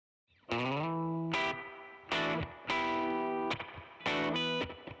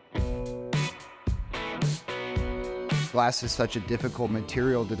Glass is such a difficult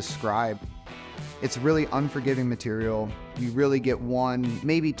material to describe. It's a really unforgiving material. You really get one,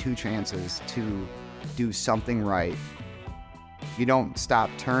 maybe two chances to do something right. You don't stop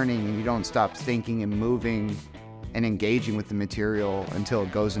turning and you don't stop thinking and moving and engaging with the material until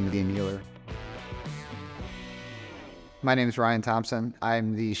it goes into the annealer. My name is Ryan Thompson.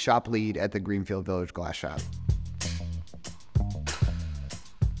 I'm the shop lead at the Greenfield Village Glass Shop.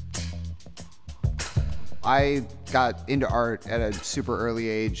 I got into art at a super early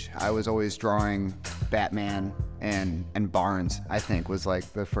age. I was always drawing Batman and Barnes, I think, was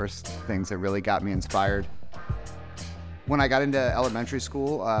like the first things that really got me inspired. When I got into elementary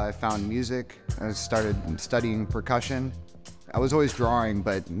school, I found music. I started studying percussion. I was always drawing,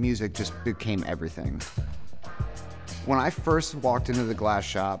 but music just became everything. When I first walked into the glass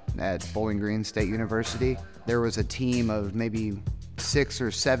shop at Bowling Green State University, there was a team of maybe 6 or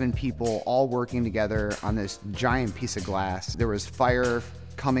 7 people all working together on this giant piece of glass. There was fire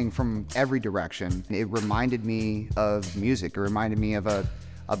coming from every direction. It reminded me of music. It reminded me of a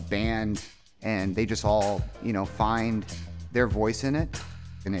band, and they just all, find their voice in it,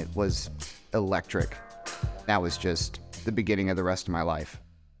 and it was electric. That was just the beginning of the rest of my life.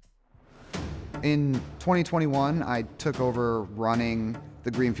 In 2021, I took over running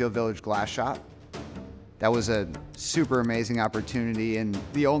the Greenfield Village Glass Shop. That was a super amazing opportunity, and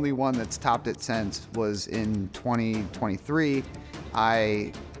the only one that's topped it since was in 2023.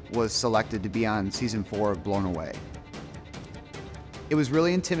 I was selected to be on season 4 of Blown Away. It was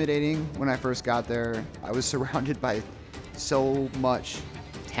really intimidating when I first got there. I was surrounded by so much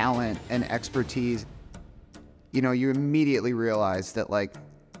talent and expertise. You immediately realize that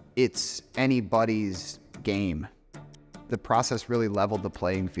it's anybody's game. The process really leveled the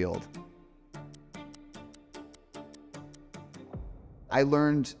playing field. I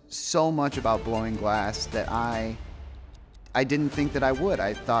learned so much about blowing glass that I didn't think that I would.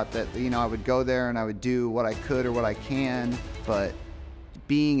 I thought that, I would go there and I would do what I could or what I can, but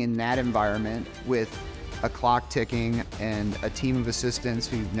being in that environment with a clock ticking and a team of assistants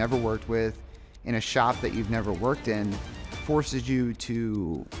who you've never worked with in a shop that you've never worked in forces you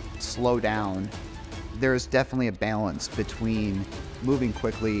to slow down. There's definitely a balance between moving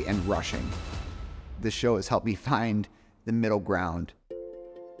quickly and rushing. This show has helped me find the middle ground.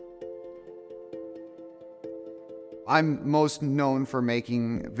 I'm most known for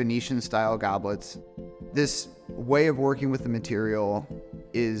making Venetian-style goblets. This way of working with the material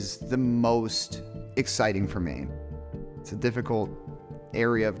is the most exciting for me. It's a difficult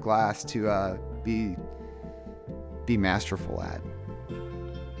area of glass to be masterful at.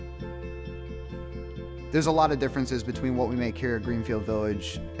 There's a lot of differences between what we make here at Greenfield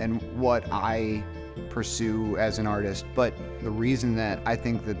Village and what I pursue as an artist, but the reason that I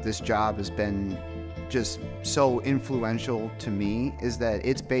think that this job has been just so influential to me is that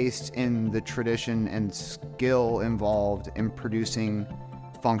it's based in the tradition and skill involved in producing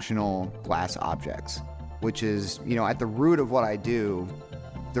functional glass objects, which is, at the root of what I do,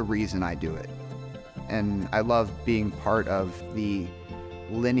 the reason I do it. And I love being part of the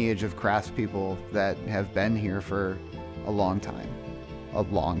lineage of craftspeople that have been here for a long time.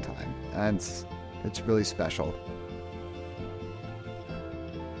 And it's really special.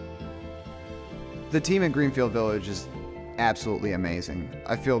 The team at Greenfield Village is absolutely amazing.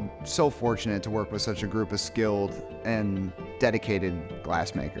 I feel so fortunate to work with such a group of skilled and dedicated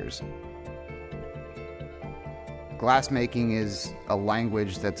glassmakers. Glassmaking is a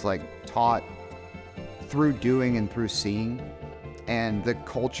language that's taught through doing and through seeing, and the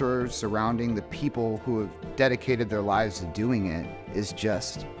culture surrounding the people who have dedicated their lives to doing it is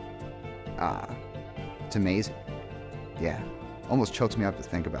just, it's amazing. Yeah, almost chokes me up to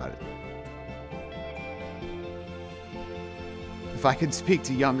think about it. If I could speak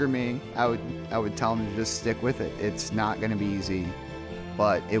to younger me, I would tell them to just stick with it. It's not gonna be easy,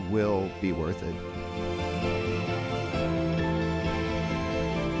 but it will be worth it.